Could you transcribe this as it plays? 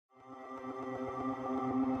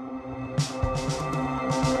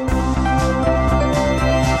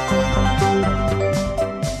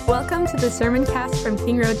is a sermon cast from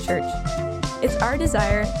King Road Church. It's our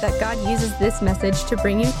desire that God uses this message to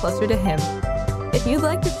bring you closer to Him. If you'd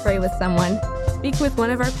like to pray with someone, speak with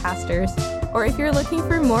one of our pastors, or if you're looking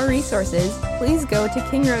for more resources, please go to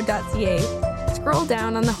kingroad.ca, scroll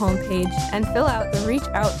down on the homepage, and fill out the Reach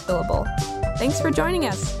Out fillable. Thanks for joining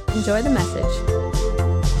us. Enjoy the message.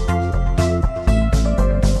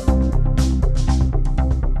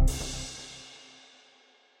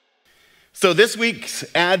 So this week's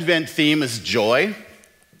Advent theme is joy.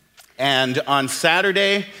 And on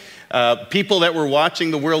Saturday, people that were watching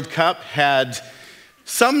the World Cup had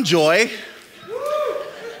some joy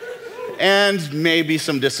and maybe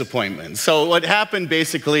some disappointment. So what happened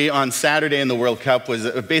basically on Saturday in the World Cup was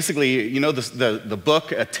basically, you know, the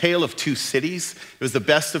book, A Tale of Two Cities. It was the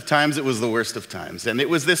best of times, it was the worst of times. And it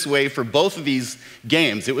was this way for both of these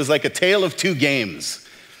games. It was like a tale of two games.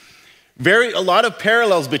 A lot of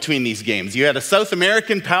parallels between these games. You had a South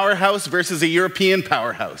American powerhouse versus a European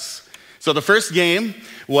powerhouse. So the first game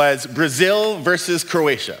was Brazil versus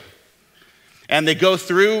Croatia. And they go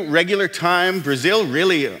through regular time. Brazil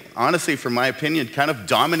really, honestly, from my opinion, kind of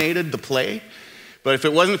dominated the play. But if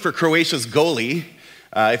it wasn't for Croatia's goalie,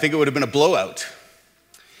 I think it would have been a blowout.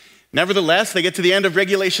 Nevertheless, they get to the end of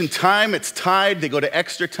regulation time. It's tied. They go to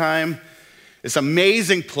extra time. This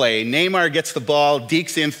amazing play. Neymar gets the ball,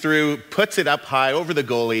 dekes in through, puts it up high over the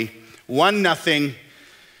goalie. 1-0.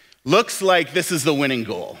 Looks like this is the winning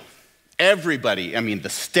goal. Everybody, the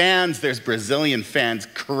stands, there's Brazilian fans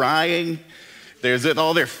crying. There's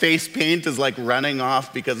all their face paint is like running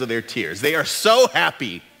off because of their tears. They are so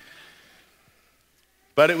happy.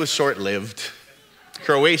 But it was short-lived.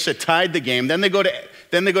 Croatia tied the game. Then they go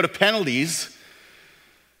to penalties.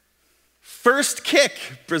 First kick,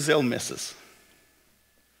 Brazil misses.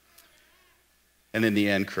 And in the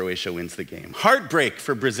end, Croatia wins the game. Heartbreak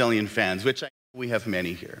for Brazilian fans, which we have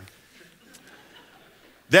many here.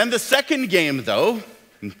 Then the second game, though,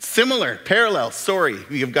 similar, parallel story.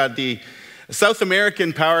 You've got the South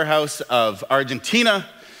American powerhouse of Argentina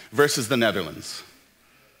versus the Netherlands.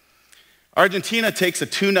 Argentina takes a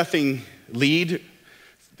 2-0 lead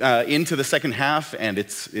into the second half, and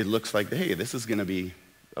it looks like, hey, this is going to be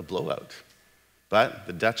a blowout. But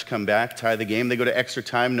the Dutch come back, tie the game. They go to extra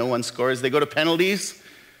time. No one scores. They go to penalties.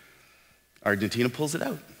 Argentina pulls it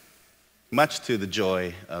out, much to the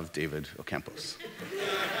joy of David Ocampos.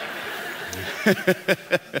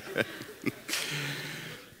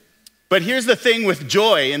 But here's the thing with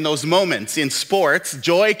joy in those moments in sports.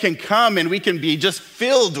 Joy can come and we can be just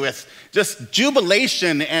filled with just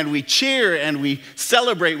jubilation, and we cheer and we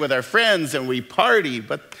celebrate with our friends and we party.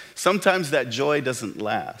 But sometimes that joy doesn't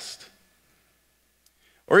last.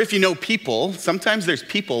 Or if you know people, sometimes there's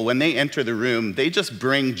people, when they enter the room, they just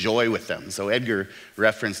bring joy with them. So Edgar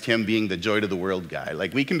referenced him being the joy to the world guy.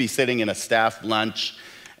 Like, we can be sitting in a staff lunch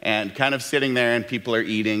and kind of sitting there, and people are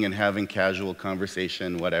eating and having casual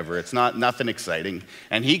conversation, whatever. It's nothing exciting.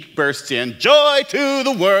 And he bursts in, joy to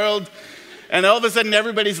the world. And all of a sudden,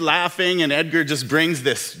 everybody's laughing, and Edgar just brings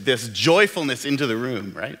this joyfulness into the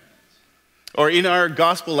room, right? Or in our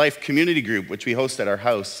Gospel Life community group, which we host at our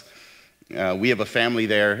house, we have a family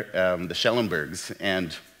there, the Schellenbergs,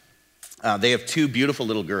 and they have two beautiful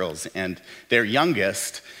little girls. And their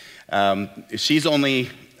youngest, she's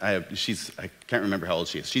I can't remember how old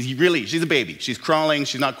she is. She's a baby. She's crawling.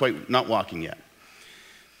 She's not walking yet.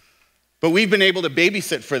 But we've been able to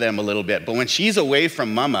babysit for them a little bit. But when she's away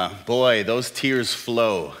from mama, boy, those tears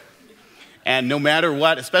flow. And no matter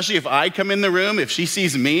what, especially if I come in the room, if she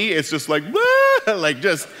sees me, it's just like,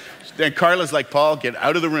 and Carla's like, Paul, get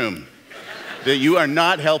out of the room. That you are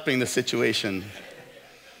not helping the situation.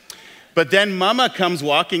 But then mama comes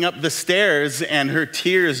walking up the stairs, and her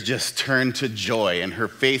tears just turn to joy, and her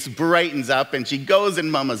face brightens up, and she goes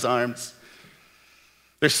in mama's arms.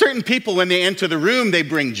 There's certain people, when they enter the room, they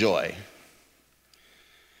bring joy.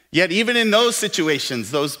 Yet even in those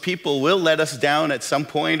situations, those people will let us down at some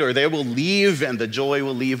point, or they will leave, and the joy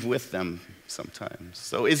will leave with them sometimes.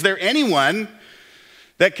 So is there anyone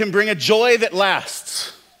that can bring a joy that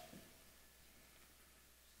lasts?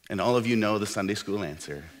 And all of you know the Sunday school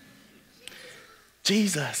answer.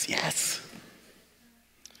 Jesus, yes.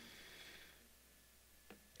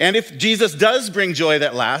 And if Jesus does bring joy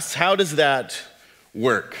that lasts, how does that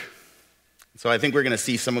work? So I think we're going to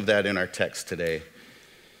see some of that in our text today.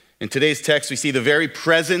 In today's text, we see the very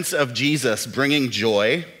presence of Jesus bringing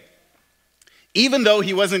joy, even though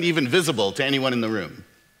he wasn't even visible to anyone in the room.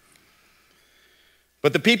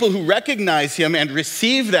 But the people who recognize him and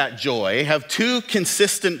receive that joy have two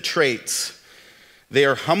consistent traits. They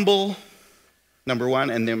are humble, number one,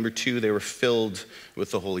 and number two, they were filled with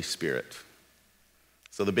the Holy Spirit.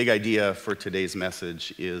 So the big idea for today's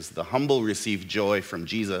message is the humble receive joy from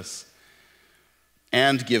Jesus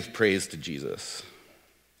and give praise to Jesus.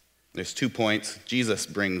 There's 2 points. Jesus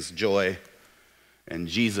brings joy and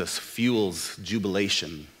Jesus fuels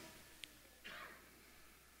jubilation.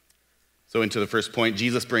 So into the first point,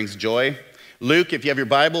 Jesus brings joy. Luke, if you have your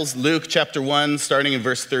Bibles, Luke chapter 1, starting in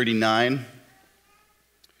verse 39.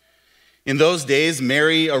 In those days,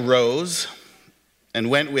 Mary arose and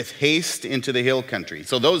went with haste into the hill country.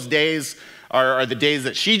 So those days are the days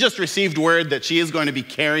that she just received word that she is going to be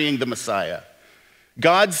carrying the Messiah.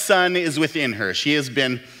 God's Son is within her. She has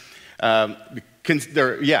been,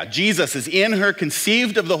 Jesus is in her,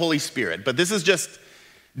 conceived of the Holy Spirit. But this is just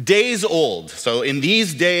days old. So in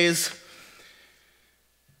these days,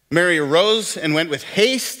 Mary arose and went with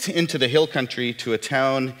haste into the hill country to a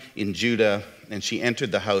town in Judah, and she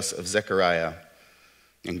entered the house of Zechariah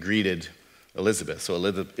and greeted Elizabeth. So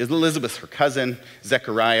Elizabeth, her cousin,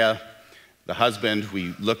 Zechariah, the husband.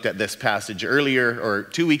 We looked at this passage earlier, or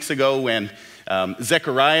 2 weeks ago, when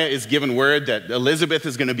Zechariah is given word that Elizabeth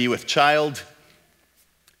is going to be with child.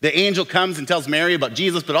 The angel comes and tells Mary about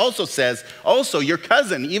Jesus, but also says, your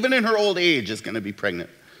cousin, even in her old age, is going to be pregnant.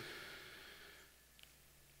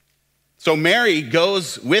 So Mary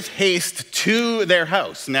goes with haste to their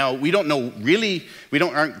house. Now, we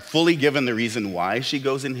aren't fully given the reason why she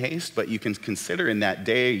goes in haste, but you can consider in that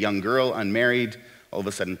day, a young girl, unmarried, all of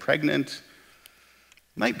a sudden pregnant.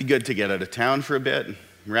 Might be good to get out of town for a bit,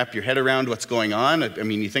 wrap your head around what's going on. I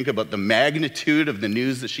mean, you think about the magnitude of the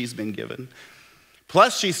news that she's been given.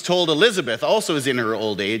 Plus, she's told Elizabeth, also is in her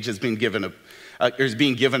old age, is being given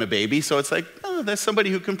a baby. So it's like, there's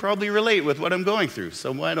somebody who can probably relate with what I'm going through.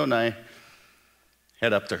 So why don't I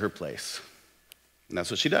head up to her place? And that's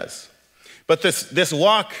what she does. But this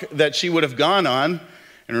walk that she would have gone on,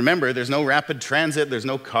 and remember, there's no rapid transit, there's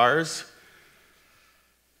no cars.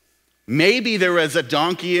 Maybe there was a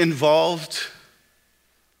donkey involved,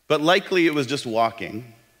 but likely it was just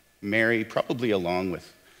walking. Mary, probably along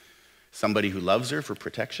with somebody who loves her for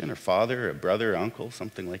protection, her father, a brother, uncle,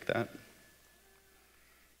 something like that.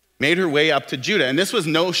 Made her way up to Judah. And this was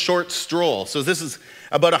no short stroll. So this is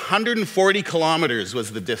about 140 kilometers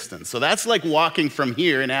was the distance. So that's like walking from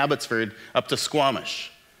here in Abbotsford up to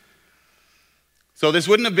Squamish. So this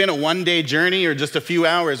wouldn't have been a one-day journey or just a few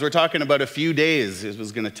hours. We're talking about a few days it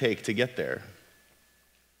was going to take to get there.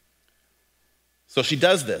 So she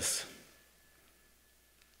does this.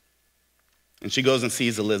 And she goes and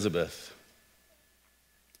sees Elizabeth.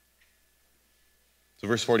 So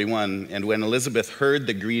verse 41, and when Elizabeth heard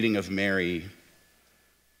the greeting of Mary,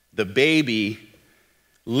 the baby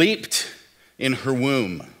leaped in her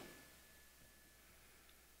womb.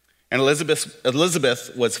 And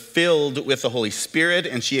Elizabeth was filled with the Holy Spirit,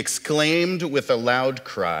 and she exclaimed with a loud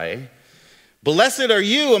cry, "Blessed are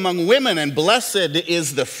you among women, and blessed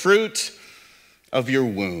is the fruit of your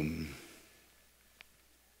womb."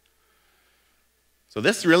 So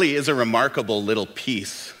this really is a remarkable little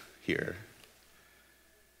piece here.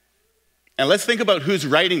 And let's think about who's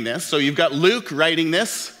writing this. So you've got Luke writing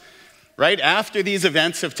this, right after these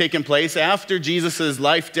events have taken place, after Jesus'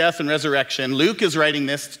 life, death, and resurrection. Luke is writing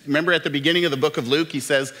this. Remember at the beginning of the book of Luke, he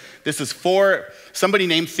says this is for somebody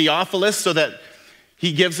named Theophilus, so that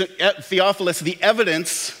he gives Theophilus the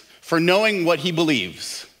evidence for knowing what he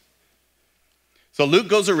believes. So Luke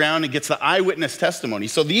goes around and gets the eyewitness testimony.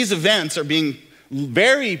 So these events are being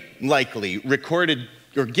very likely recorded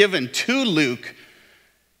or given to Luke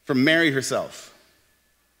from Mary herself.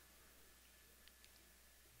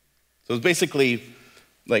 So it's basically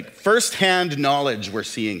like firsthand knowledge we're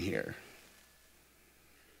seeing here.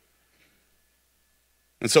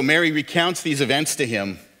 And so Mary recounts these events to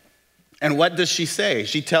him. And what does she say?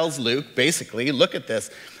 She tells Luke, basically, look at this.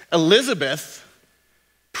 Elizabeth,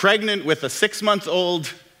 pregnant with a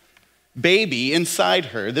 6-month-old baby inside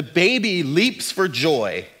her, the baby leaps for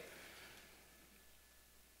joy.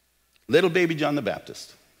 Little baby John the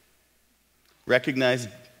Baptist, recognized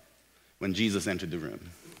when Jesus entered the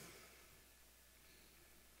room.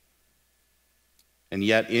 And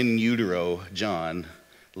yet in utero, John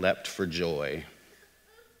leapt for joy.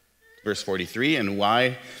 Verse 43, and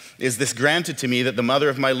why is this granted to me that the mother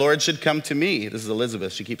of my Lord should come to me? This is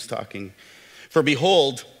Elizabeth, she keeps talking. For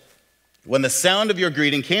behold, when the sound of your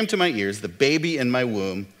greeting came to my ears, the baby in my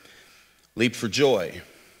womb leaped for joy.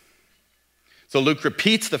 So Luke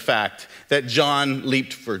repeats the fact that John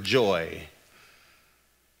leaped for joy.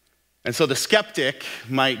 And so the skeptic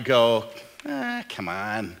might go, come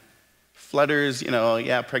on. Flutters,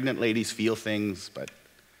 pregnant ladies feel things, but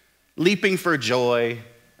leaping for joy,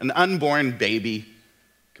 an unborn baby,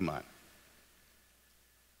 come on.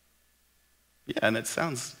 Yeah, and it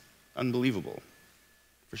sounds unbelievable,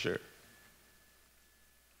 for sure.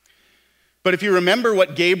 But if you remember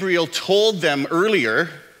what Gabriel told them earlier,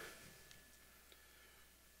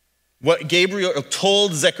 what Gabriel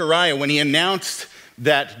told Zechariah when he announced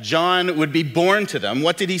that John would be born to them,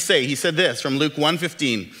 what did he say? He said this from Luke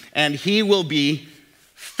 1:15, and he will be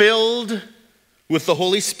filled with the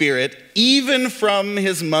Holy Spirit even from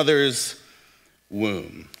his mother's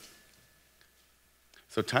womb.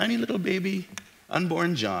 So tiny little baby,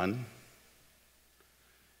 unborn John,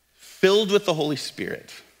 filled with the Holy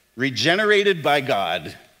Spirit, regenerated by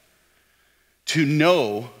God to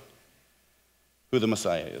know who the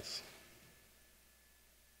Messiah is.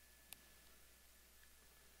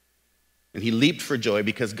 And he leaped for joy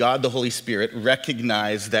because God the Holy Spirit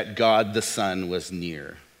recognized that God the Son was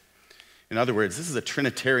near. In other words, this is a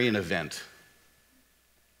Trinitarian event.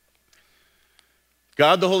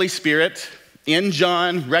 God the Holy Spirit in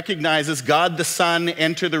John recognizes God the Son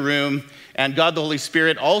enter the room, and God the Holy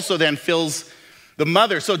Spirit also then fills the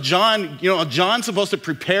mother. So John's supposed to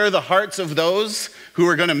prepare the hearts of those who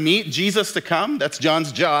are going to meet Jesus to come. That's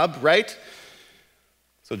John's job, right?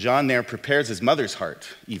 So John there prepares his mother's heart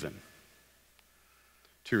even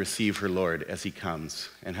to receive her Lord as he comes.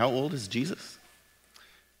 And how old is Jesus?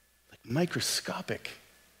 Like microscopic,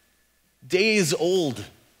 days old,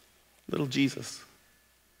 little Jesus.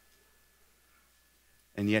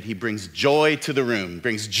 And yet he brings joy to the room,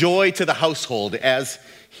 brings joy to the household as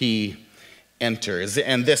he enters.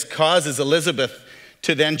 And this causes Elizabeth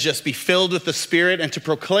to then just be filled with the Spirit and to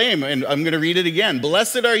proclaim, and I'm going to read it again,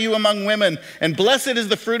 "Blessed are you among women, and blessed is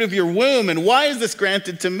the fruit of your womb. And why is this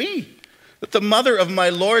granted to me? That the mother of my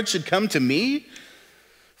Lord should come to me?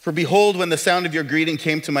 For behold, when the sound of your greeting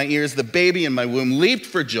came to my ears, the baby in my womb leaped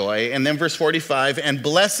for joy." And then verse 45, "And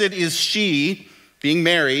blessed is she," being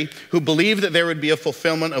Mary, "who believed that there would be a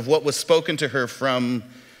fulfillment of what was spoken to her from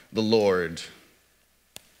the Lord."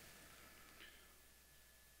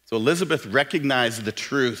 So Elizabeth recognized the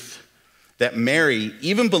truth that Mary,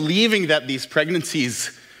 even believing that these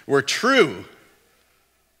pregnancies were true,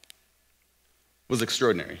 was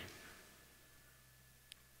extraordinary.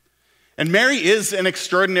 And Mary is an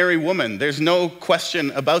extraordinary woman. There's no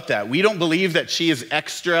question about that. We don't believe that she is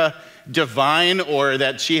extra divine or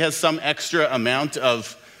that she has some extra amount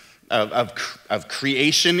of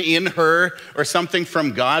creation in her or something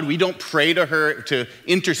from God. We don't pray to her to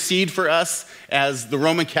intercede for us as the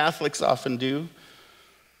Roman Catholics often do.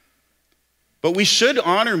 But we should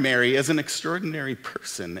honor Mary as an extraordinary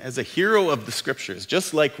person, as a hero of the scriptures,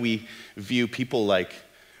 just like we view people like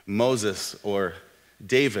Moses or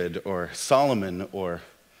David or Solomon or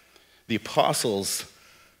the apostles.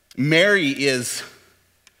 Mary is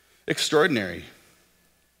extraordinary.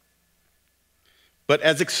 But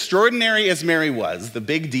as extraordinary as Mary was, the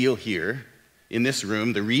big deal here in this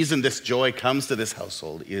room, the reason this joy comes to this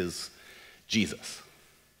household is Jesus.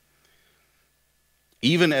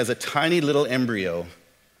 Even as a tiny little embryo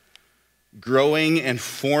growing and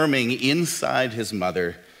forming inside his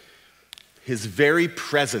mother, his very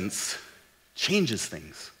presence changes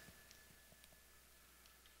things.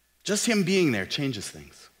 Just him being there changes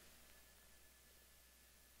things.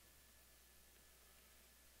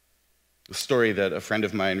 A story that a friend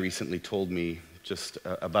of mine recently told me just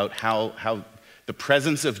about how the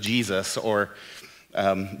presence of Jesus or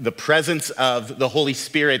the presence of the Holy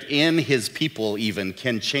Spirit in his people even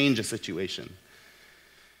can change a situation.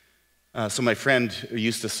 So my friend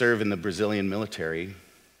used to serve in the Brazilian military,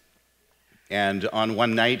 and on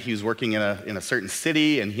one night he was working in a certain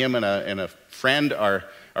city, and him and a friend are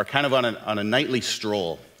kind of on a nightly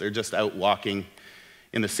stroll. They're just out walking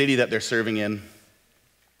in the city that they're serving in.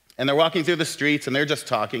 And they're walking through the streets, and they're just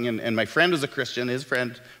talking, and my friend was a Christian, his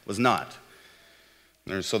friend was not.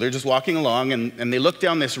 So they're just walking along, and they look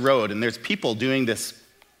down this road, and there's people doing this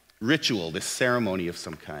ritual, this ceremony of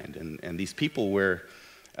some kind, and these people were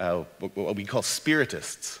what we call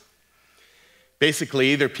spiritists.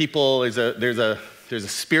 Basically, they're people, there's a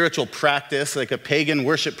spiritual practice, like a pagan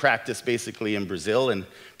worship practice basically in Brazil, and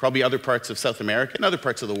probably other parts of South America, and other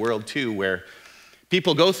parts of the world too, where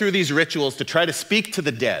people go through these rituals to try to speak to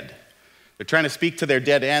the dead. They're trying to speak to their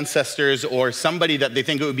dead ancestors or somebody that they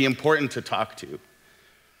think it would be important to talk to.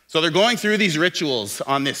 So they're going through these rituals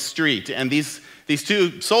on this street, and these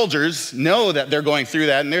two soldiers know that they're going through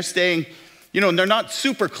that, and they're staying, they're not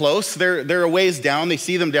super close. They're a ways down. They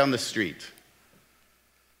see them down the street.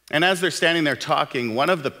 And as they're standing there talking, one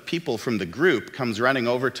of the people from the group comes running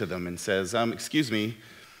over to them and says, "Excuse me,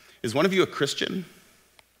 is one of you a Christian?"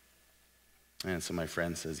 And so my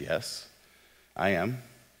friend says, "Yes, I am."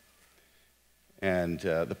 And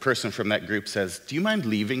the person from that group says, "Do you mind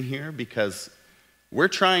leaving here? Because we're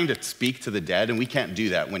trying to speak to the dead, and we can't do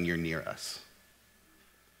that when you're near us."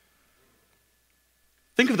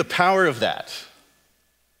 Think of the power of that.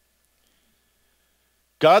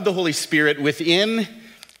 God the Holy Spirit within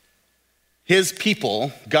his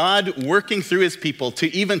people, God working through his people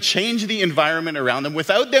to even change the environment around them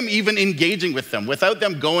without them even engaging with them, without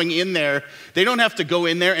them going in there. They don't have to go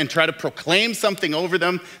in there and try to proclaim something over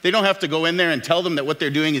them. They don't have to go in there and tell them that what they're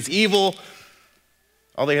doing is evil.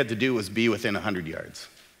 All they had to do was be within 100 yards.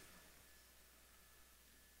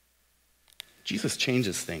 Jesus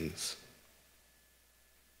changes things.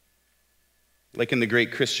 Like in the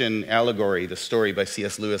great Christian allegory, the story by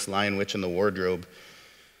C.S. Lewis, Lion, Witch, and the Wardrobe.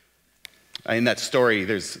 In that story,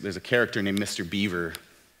 there's a character named Mr. Beaver.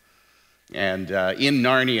 And in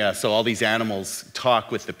Narnia, so all these animals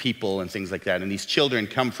talk with the people and things like that. And these children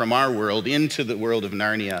come from our world into the world of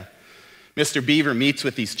Narnia. Mr. Beaver meets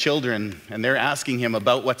with these children, and they're asking him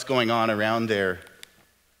about what's going on around there.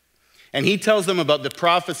 And he tells them about the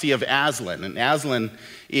prophecy of Aslan. And Aslan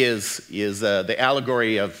is the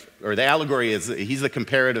allegory of, or the allegory is, he's the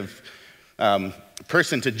comparative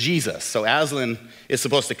person to Jesus. So Aslan is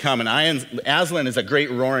supposed to come, and Aslan is a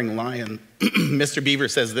great roaring lion. Mr. Beaver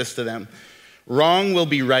says this to them: "Wrong will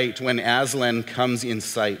be right when Aslan comes in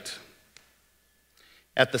sight.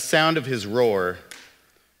 At the sound of his roar,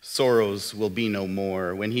 sorrows will be no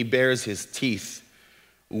more. When he bares his teeth,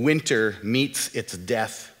 winter meets its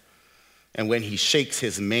death. And when he shakes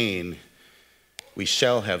his mane, we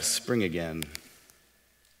shall have spring again."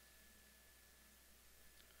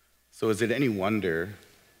 So is it any wonder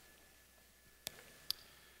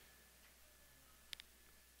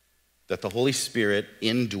that the Holy Spirit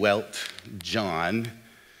indwelt John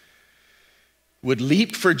would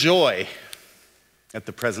leap for joy at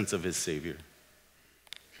the presence of his Savior?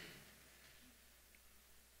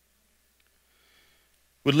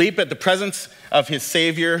 Would leap at the presence of his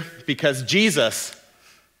Savior because Jesus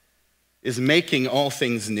is making all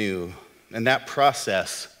things new, and that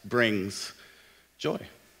process brings joy.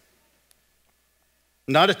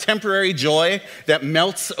 Not a temporary joy that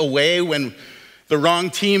melts away when the wrong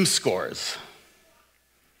team scores,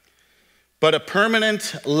 but a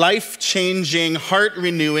permanent, life-changing,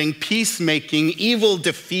 heart-renewing, peace-making,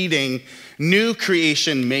 evil-defeating, new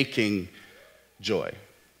creation-making joy.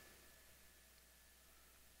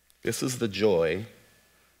 This is the joy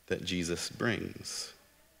that Jesus brings.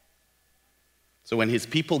 So when his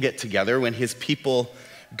people get together, when his people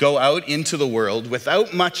go out into the world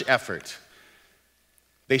without much effort,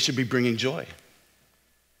 they should be bringing joy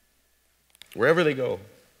wherever they go.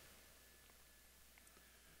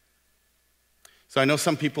 So I know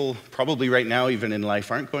some people probably right now, even in life,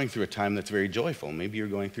 aren't going through a time that's very joyful. Maybe you're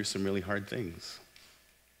going through some really hard things.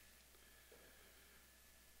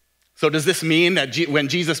 So does this mean that when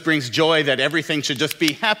Jesus brings joy, that everything should just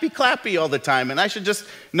be happy clappy all the time, and I should just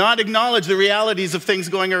not acknowledge the realities of things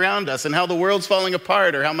going around us and how the world's falling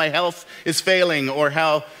apart, or how my health is failing, or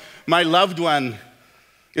how my loved one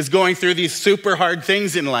is going through these super hard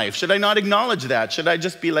things in life? Should I not acknowledge that? Should I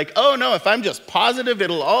just be like, oh no, if I'm just positive,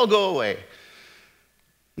 it'll all go away?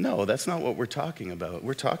 No, that's not what we're talking about.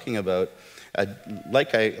 We're talking about,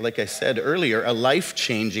 like I said earlier, a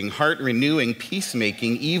life-changing, heart-renewing,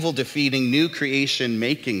 peacemaking, evil-defeating, new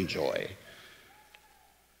creation-making joy.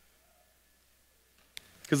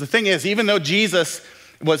 Because the thing is, even though Jesus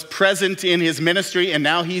was present in his ministry, and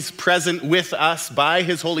now he's present with us by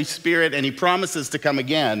his Holy Spirit, and he promises to come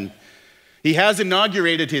again, he has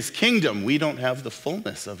inaugurated his kingdom. We don't have the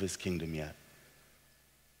fullness of his kingdom yet.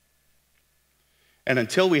 And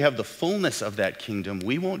until we have the fullness of that kingdom,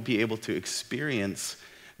 we won't be able to experience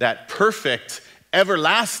that perfect,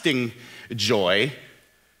 everlasting joy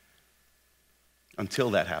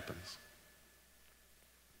until that happens.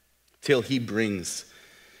 Till he brings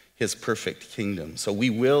his perfect kingdom. So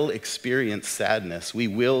we will experience sadness. We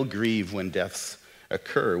will grieve when deaths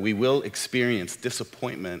occur. We will experience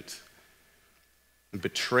disappointment,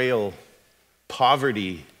 betrayal,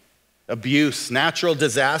 poverty, abuse, natural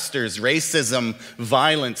disasters, racism,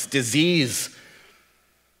 violence, disease.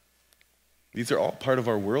 These are all part of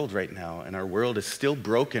our world right now, and our world is still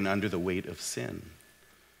broken under the weight of sin.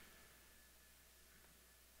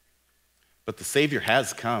 But the Savior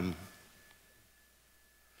has come.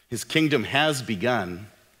 His kingdom has begun.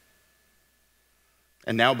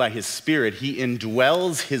 And now by his Spirit, he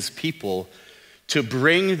indwells his people to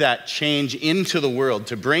bring that change into the world,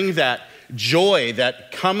 to bring that joy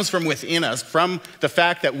that comes from within us, from the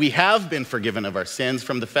fact that we have been forgiven of our sins,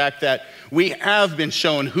 from the fact that we have been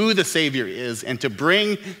shown who the Savior is, and to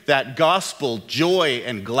bring that gospel joy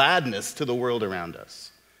and gladness to the world around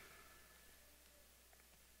us.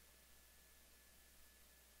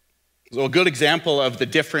 So a good example of the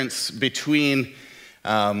difference between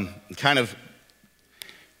kind of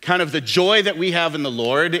the joy that we have in the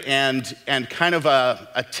Lord and kind of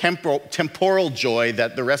a temporal joy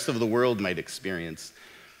that the rest of the world might experience.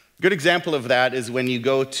 A good example of that is when you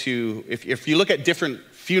go to, if you look at different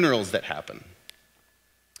funerals that happen.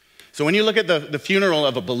 So when you look at the funeral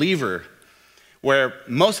of a believer, where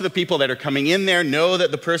most of the people that are coming in there know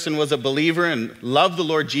that the person was a believer and love the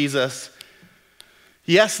Lord Jesus,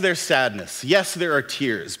 yes, there's sadness. Yes, there are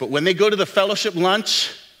tears. But when they go to the fellowship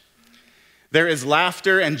lunch, there is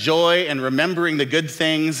laughter and joy and remembering the good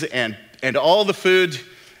things, and all the food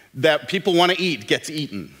that people want to eat gets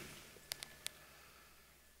eaten.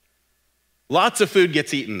 Lots of food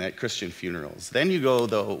gets eaten at Christian funerals. Then you go,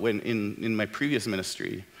 though, when in my previous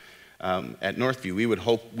ministry at Northview,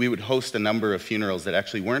 we would host a number of funerals that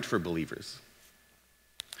actually weren't for believers.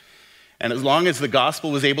 And as long as the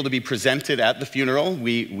gospel was able to be presented at the funeral,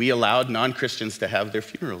 we allowed non-Christians to have their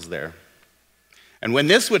funerals there. And when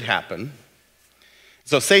this would happen,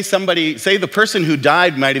 so say the person who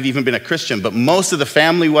died might have even been a Christian, but most of the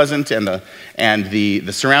family wasn't, and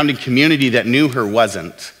the surrounding community that knew her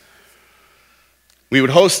wasn't. We'd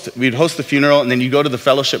host the funeral, and then you go to the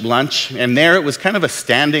fellowship lunch, and there it was kind of a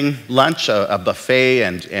standing lunch, a buffet,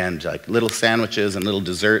 and like little sandwiches and little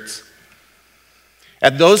desserts.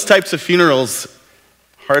 At those types of funerals,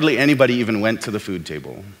 hardly anybody even went to the food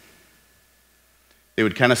table. They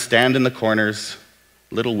would kind of stand in the corners,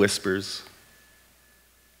 little whispers.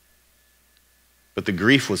 But the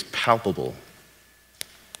grief was palpable.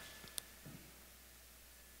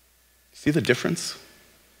 See the difference?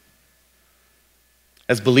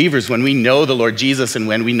 As believers, when we know the Lord Jesus and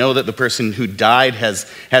when we know that the person who died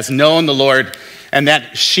has known the Lord and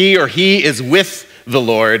that she or he is with the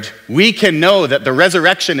Lord, we can know that the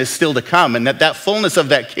resurrection is still to come and that fullness of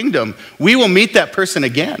that kingdom, we will meet that person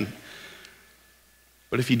again.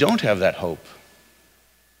 But if you don't have that hope,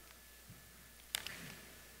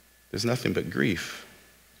 there's nothing but grief.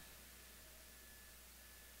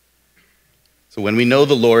 So when we know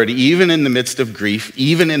the Lord, even in the midst of grief,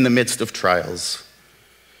 even in the midst of trials,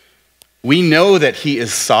 we know that he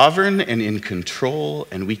is sovereign and in control,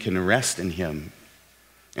 and we can rest in him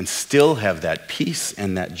and still have that peace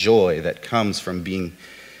and that joy that comes from being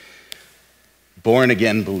born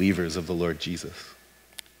again believers of the Lord Jesus.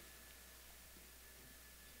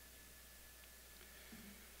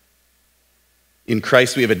 In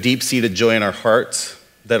Christ, we have a deep-seated joy in our hearts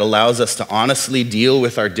that allows us to honestly deal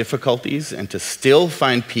with our difficulties and to still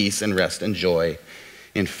find peace and rest and joy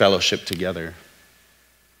in fellowship together.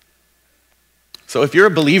 So if you're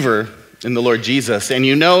a believer in the Lord Jesus and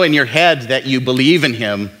you know in your head that you believe in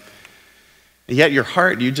him, and yet your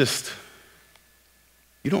heart, you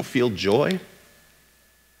don't feel joy.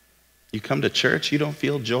 You come to church, you don't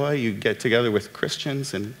feel joy. You get together with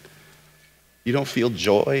Christians and you don't feel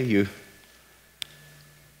joy.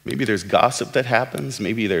 Maybe there's gossip that happens.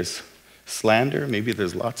 Maybe there's slander. Maybe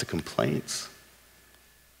there's lots of complaints.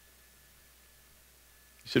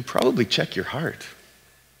 You should probably check your heart.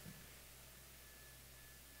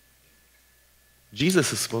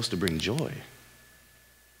 Jesus is supposed to bring joy.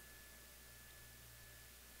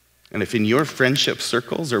 And if in your friendship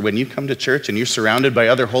circles or when you come to church and you're surrounded by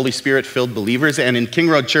other Holy Spirit-filled believers, and in King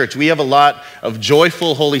Road Church, we have a lot of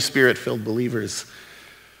joyful Holy Spirit-filled believers.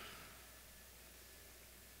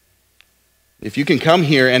 If you can come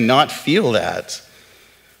here and not feel that,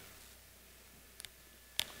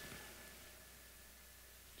 you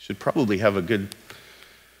should probably have a good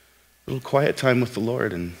little quiet time with the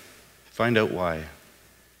Lord and find out why.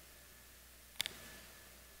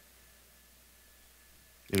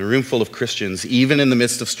 In a room full of Christians, even in the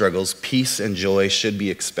midst of struggles, peace and joy should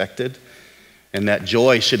be expected, and that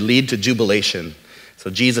joy should lead to jubilation.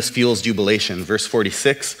 So Jesus fuels jubilation. Verse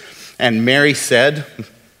 46, and Mary said,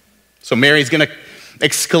 so Mary's going to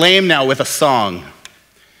exclaim now with a song.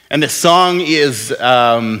 And this song is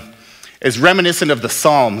reminiscent of the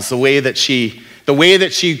Psalms, the way that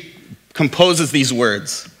she composes these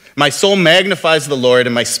words. My soul magnifies the Lord,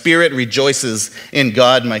 and my spirit rejoices in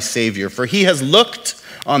God my Savior, for he has looked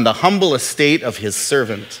on the humble estate of his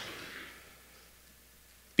servant,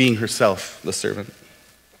 being herself the servant.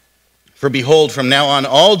 For behold, from now on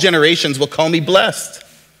all generations will call me blessed.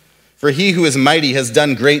 For he who is mighty has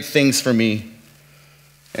done great things for me,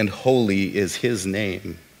 and holy is his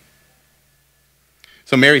name.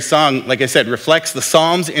 So Mary's song, like I said, reflects the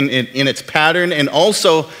Psalms in its pattern and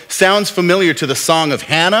also sounds familiar to the song of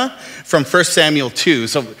Hannah from 1 Samuel 2.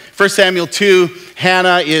 So 1 Samuel 2,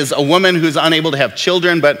 Hannah is a woman who's unable to have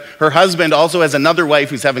children, but her husband also has another wife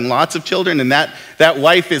who's having lots of children, and that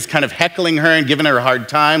wife is kind of heckling her and giving her a hard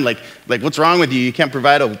time, like what's wrong with you? You can't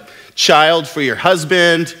provide a child for your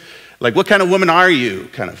husband. Like, what kind of woman are you?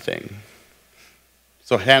 Kind of thing.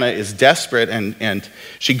 So Hannah is desperate, and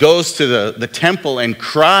she goes to the temple and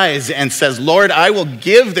cries and says, Lord, I will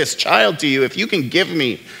give this child to you. If you can give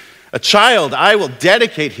me a child, I will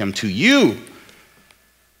dedicate him to you.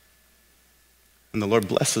 And the Lord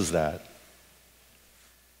blesses that.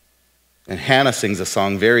 And Hannah sings a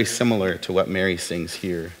song very similar to what Mary sings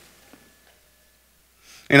here.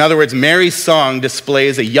 In other words, Mary's song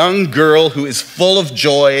displays a young girl who is full of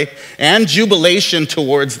joy and jubilation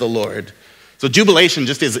towards the Lord. So jubilation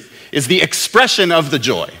just is the expression of the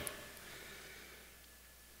joy.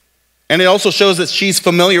 And it also shows that she's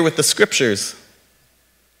familiar with the scriptures.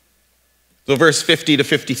 So verse 50 to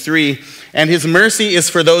 53, and his mercy is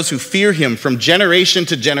for those who fear him from generation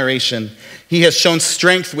to generation. He has shown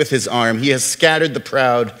strength with his arm. He has scattered the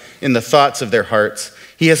proud in the thoughts of their hearts.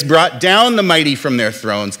 He has brought down the mighty from their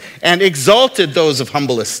thrones and exalted those of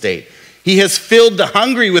humble estate. He has filled the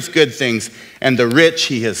hungry with good things, and the rich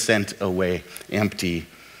he has sent away empty.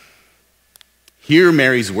 Hear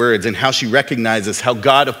Mary's words and how she recognizes how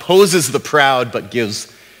God opposes the proud but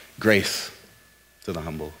gives grace to the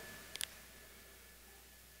humble.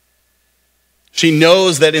 She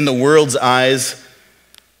knows that in the world's eyes,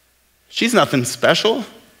 she's nothing special.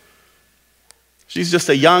 She's just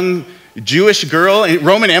a young Jewish girl in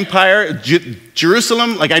Roman Empire,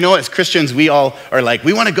 Jerusalem. Like, I know as Christians, we all are like,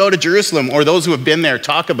 we want to go to Jerusalem. Or those who have been there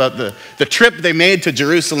talk about the trip they made to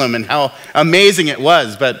Jerusalem and how amazing it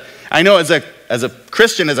was. But I know as a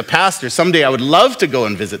Christian, as a pastor, someday I would love to go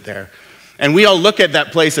and visit there. And we all look at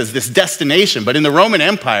that place as this destination. But in the Roman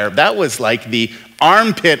Empire, that was like the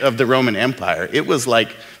armpit of the Roman Empire. It was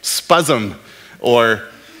like Spuzum or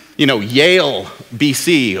Yale,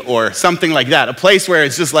 BC, or something like that. A place where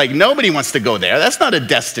it's just like, nobody wants to go there. That's not a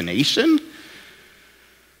destination.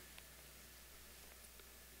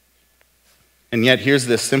 And yet, here's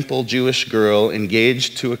this simple Jewish girl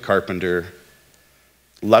engaged to a carpenter.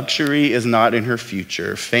 Luxury is not in her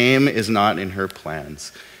future. Fame is not in her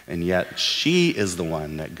plans. And yet, she is the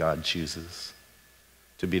one that God chooses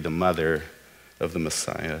to be the mother of the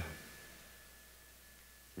Messiah.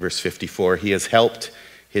 Verse 54, he has helped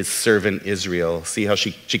his servant Israel. See how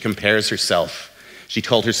she compares herself. She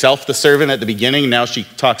called herself the servant at the beginning. Now she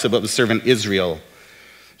talks about the servant Israel.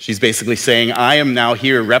 She's basically saying, I am now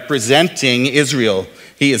here representing Israel.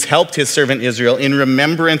 He has helped his servant Israel in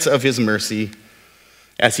remembrance of his mercy,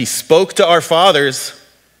 as he spoke to our fathers,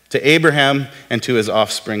 to Abraham, and to his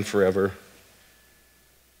offspring forever.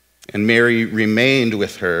 And Mary remained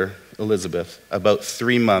with her, Elizabeth, about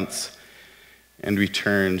 3 months, and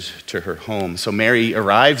returned to her home. So Mary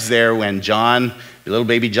arrives there when little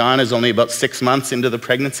baby John is only about 6 months into the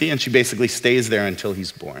pregnancy, and she basically stays there until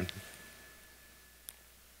he's born.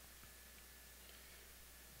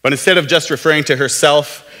 But instead of just referring to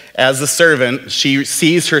herself as the servant, she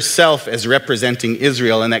sees herself as representing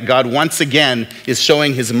Israel, and that God once again is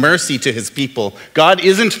showing his mercy to his people. God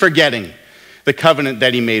isn't forgetting the covenant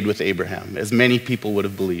that he made with Abraham, as many people would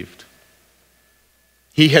have believed.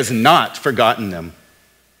 He has not forgotten them.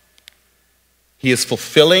 He is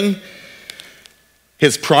fulfilling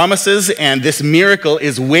his promises, and this miracle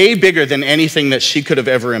is way bigger than anything that she could have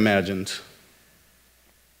ever imagined.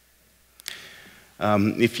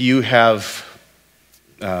 If you have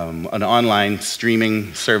an online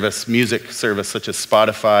streaming service, music service such as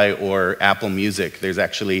Spotify or Apple Music, there's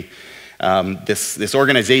actually this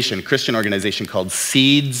organization, Christian organization called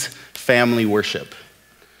Seeds Family Worship.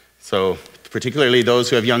 So particularly those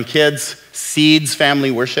who have young kids, Seeds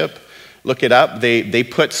Family Worship, look it up. They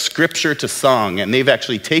put scripture to song, and they've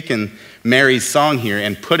actually taken Mary's song here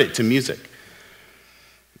and put it to music.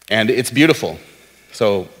 And it's beautiful.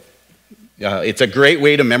 So it's a great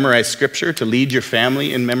way to memorize scripture, to lead your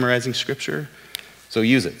family in memorizing scripture. So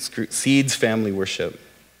use it, Seeds Family Worship.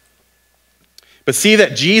 But see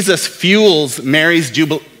that Jesus fuels Mary's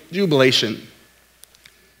jubilation.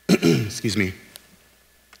 Excuse me.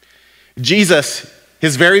 Jesus,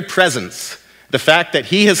 his very presence, the fact that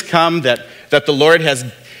he has come, that the Lord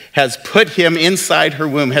has put him inside her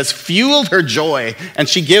womb, has fueled her joy, and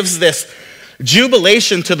she gives this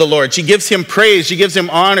jubilation to the Lord. She gives him praise, she gives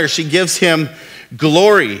him honor, she gives him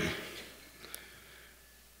glory.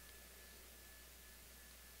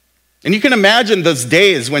 And you can imagine those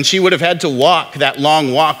days when she would have had to walk that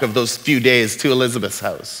long walk of those few days to Elizabeth's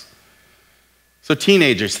house. So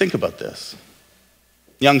teenagers, think about this.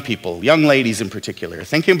 Young people, young ladies in particular,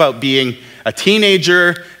 thinking about being a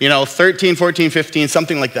teenager, 13, 14, 15,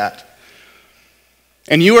 something like that.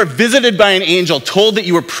 And you are visited by an angel, told that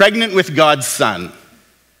you were pregnant with God's son.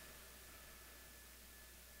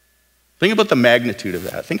 Think about the magnitude of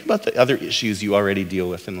that. Think about the other issues you already deal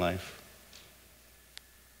with in life.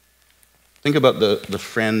 Think about the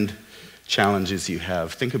friend challenges you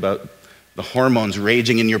have. Think about the hormones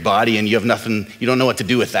raging in your body and you don't know what to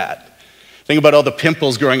do with that. Think about all the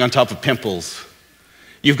pimples growing on top of pimples.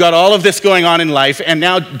 You've got all of this going on in life, and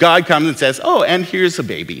now God comes and says, oh, and here's a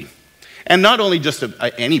baby. And not only just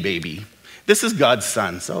any baby, this is God's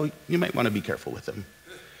son, so you might want to be careful with him.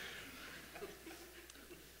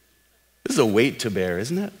 This is a weight to bear,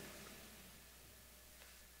 isn't it?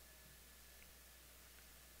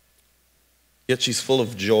 Yet she's full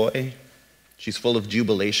of joy. She's full of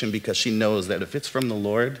jubilation because she knows that if it's from the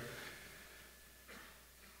Lord,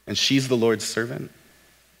 and she's the Lord's servant,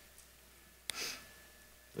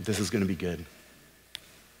 that this is going to be good.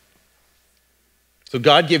 So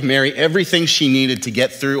God gave Mary everything she needed to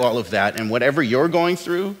get through all of that. And whatever you're going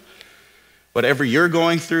through,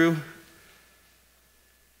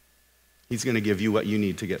 He's going to give you what you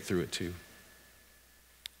need to get through it too.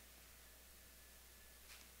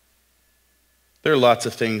 There are lots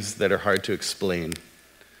of things that are hard to explain.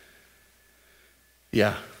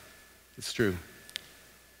 Yeah, it's true.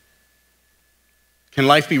 Can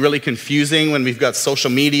life be really confusing when we've got social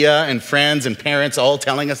media and friends and parents all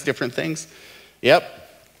telling us different things? Yep.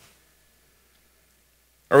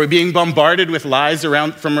 Are we being bombarded with lies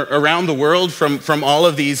from around the world from all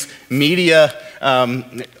of these media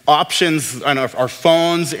options on our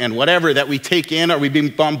phones and whatever that we take in? Are we being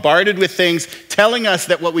bombarded with things telling us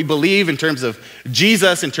that what we believe in terms of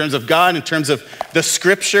Jesus, in terms of God, in terms of the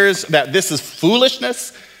scriptures, that this is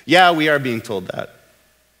foolishness? Yeah, we are being told that.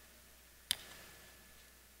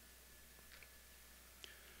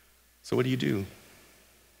 So what do you do?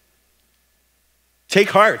 Take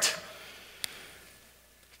heart.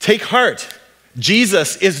 Take heart.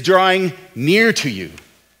 Jesus is drawing near to you.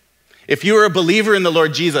 If you are a believer in the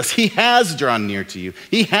Lord Jesus, He has drawn near to you.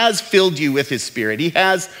 He has filled you with His Spirit. He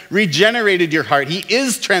has regenerated your heart. He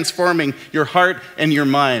is transforming your heart and your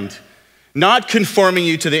mind. Not conforming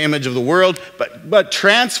you to the image of the world, but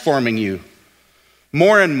transforming you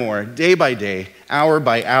more and more, day by day, hour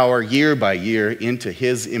by hour, year by year, into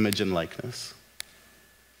His image and likeness.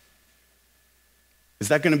 Is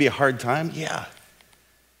that going to be a hard time? Yeah.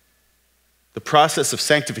 The process of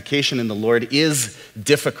sanctification in the Lord is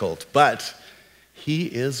difficult, but He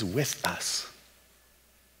is with us.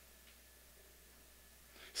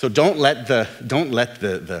 So don't let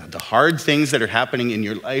the hard things that are happening in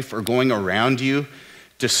your life or going around you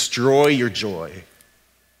destroy your joy.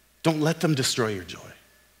 Don't let them destroy your joy.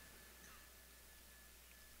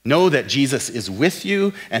 Know that Jesus is with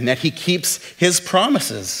you and that He keeps His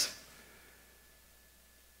promises.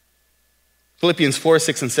 Philippians 4,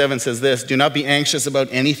 6, and 7 says this, "Do not be anxious about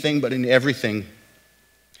anything, but in everything,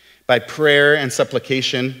 by prayer and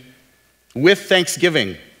supplication, with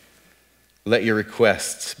thanksgiving, let your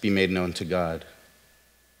requests be made known to God.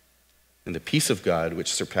 And the peace of God,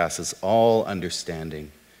 which surpasses all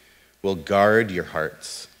understanding, will guard your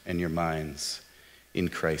hearts and your minds in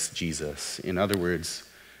Christ Jesus." In other words,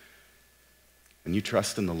 when you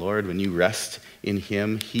trust in the Lord, when you rest in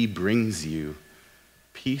Him, He brings you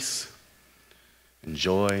peace and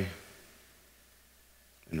joy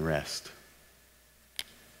and rest.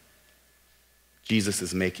 Jesus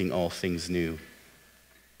is making all things new.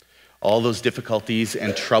 All those difficulties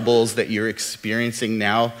and troubles that you're experiencing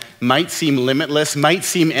now might seem limitless, might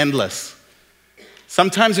seem endless.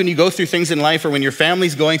 Sometimes when you go through things in life or when your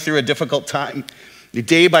family's going through a difficult time,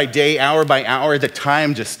 day by day, hour by hour, the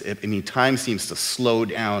time seems to slow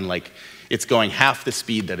down like it's going half the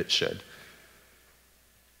speed that it should.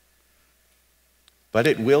 But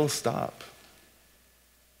it will stop.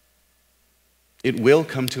 It will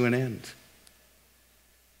come to an end.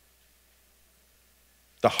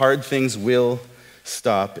 The hard things will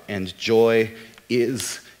stop, and joy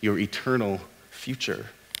is your eternal future.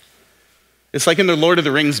 It's like in the Lord of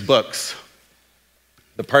the Rings books.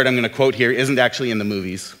 The part I'm going to quote here isn't actually in the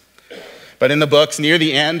movies. But in the books, near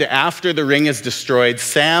the end, after the ring is destroyed,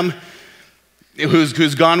 Sam,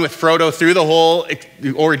 who's gone with Frodo through the whole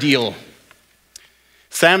ordeal,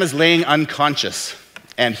 Sam is laying unconscious,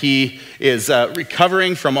 and he is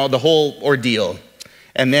recovering from the whole ordeal.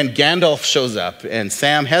 And then Gandalf shows up, and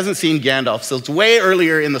Sam hasn't seen Gandalf, so it's way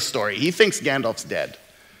earlier in the story. He thinks Gandalf's dead.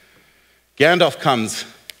 Gandalf comes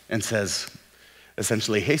and says,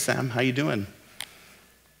 essentially, hey, Sam, how you doing?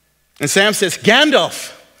 And Sam says,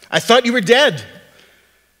 Gandalf, I thought you were dead,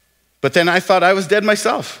 but then I thought I was dead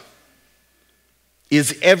myself.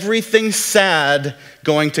 Is everything sad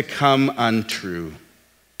going to come untrue?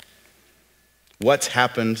 What's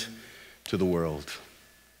happened to the world?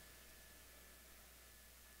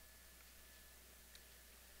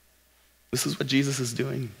 This is what Jesus is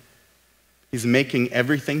doing. He's making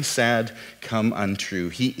everything sad come untrue.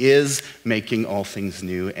 He is making all things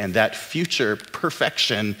new, and that future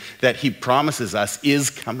perfection that he promises us is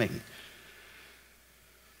coming.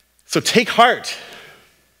 So take heart.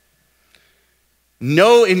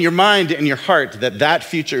 Know in your mind and your heart that that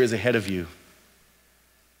future is ahead of you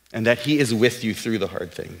and that he is with you through the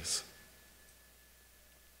hard things.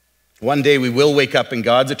 One day we will wake up in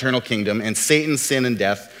God's eternal kingdom, and Satan, sin, and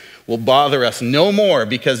death will bother us no more,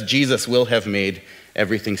 because Jesus will have made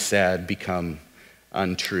everything sad become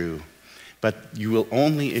untrue. But you will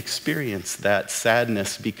only experience that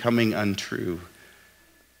sadness becoming untrue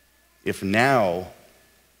if now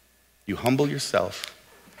you humble yourself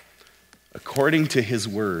according to his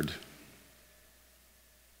word,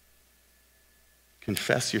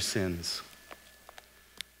 confess your sins,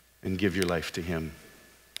 and give your life to him.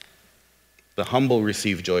 The humble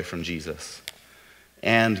receive joy from Jesus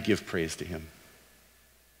and give praise to him.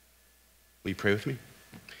 Will you pray with me?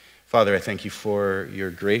 Father, I thank you for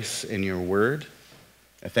your grace and your word.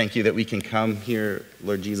 I thank you that we can come here,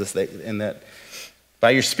 Lord Jesus, and that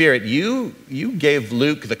by your Spirit, you gave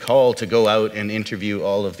Luke the call to go out and interview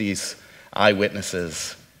all of these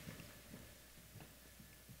eyewitnesses.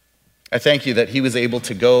 I thank you that he was able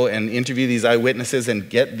to go and interview these eyewitnesses and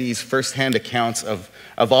get these firsthand accounts of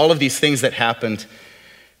all of these things that happened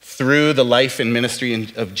through the life and ministry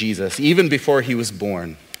of Jesus, even before he was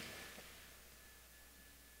born.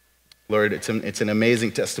 Lord, it's an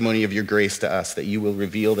amazing testimony of your grace to us, that you will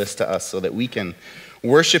reveal this to us so that we can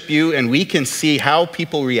worship you and we can see how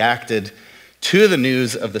people reacted to the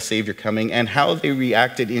news of the Savior coming and how they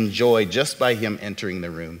reacted in joy just by him entering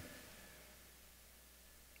the room.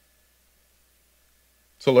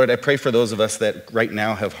 So Lord, I pray for those of us that right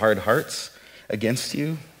now have hard hearts against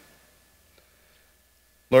you.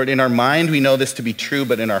 Lord, in our mind we know this to be true,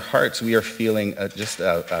 but in our hearts we are feeling just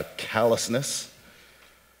a callousness.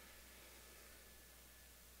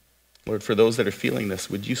 Lord, for those that are feeling this,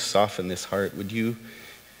 would you soften this heart? Would you,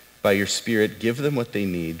 by your Spirit, give them what they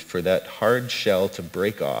need for that hard shell to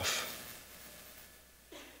break off?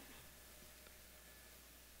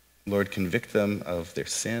 Lord, convict them of their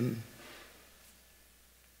sin,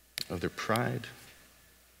 of their pride,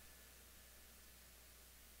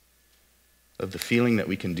 of the feeling that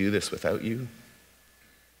we can do this without you.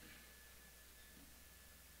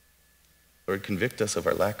 Lord, convict us of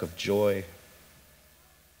our lack of joy.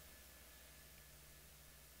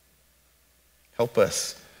 Help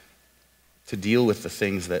us to deal with the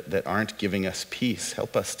things that aren't giving us peace.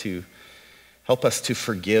 Help us to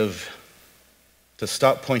forgive, to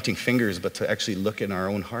stop pointing fingers, but to actually look in our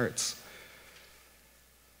own hearts.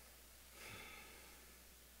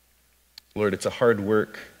 Lord, it's a hard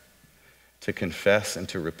work to confess and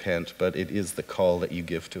to repent, but it is the call that you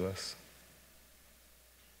give to us.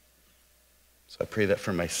 So I pray that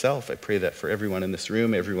for myself. I pray that for everyone in this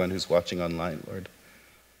room, everyone who's watching online, Lord,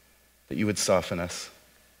 that you would soften us.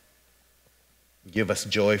 Give us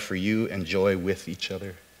joy for you and joy with each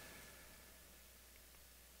other.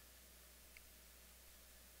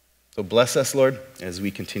 So bless us, Lord, as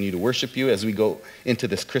we continue to worship you, as we go into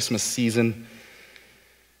this Christmas season,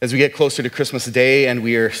 as we get closer to Christmas Day and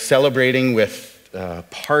we are celebrating with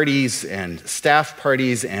parties and staff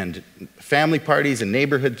parties and family parties and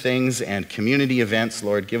neighborhood things and community events,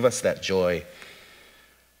 Lord, give us that joy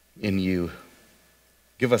in you.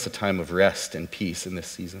 Give us a time of rest and peace in this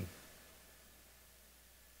season.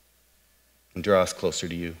 And draw us closer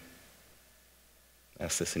to you. I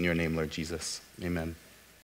ask this in your name, Lord Jesus. Amen.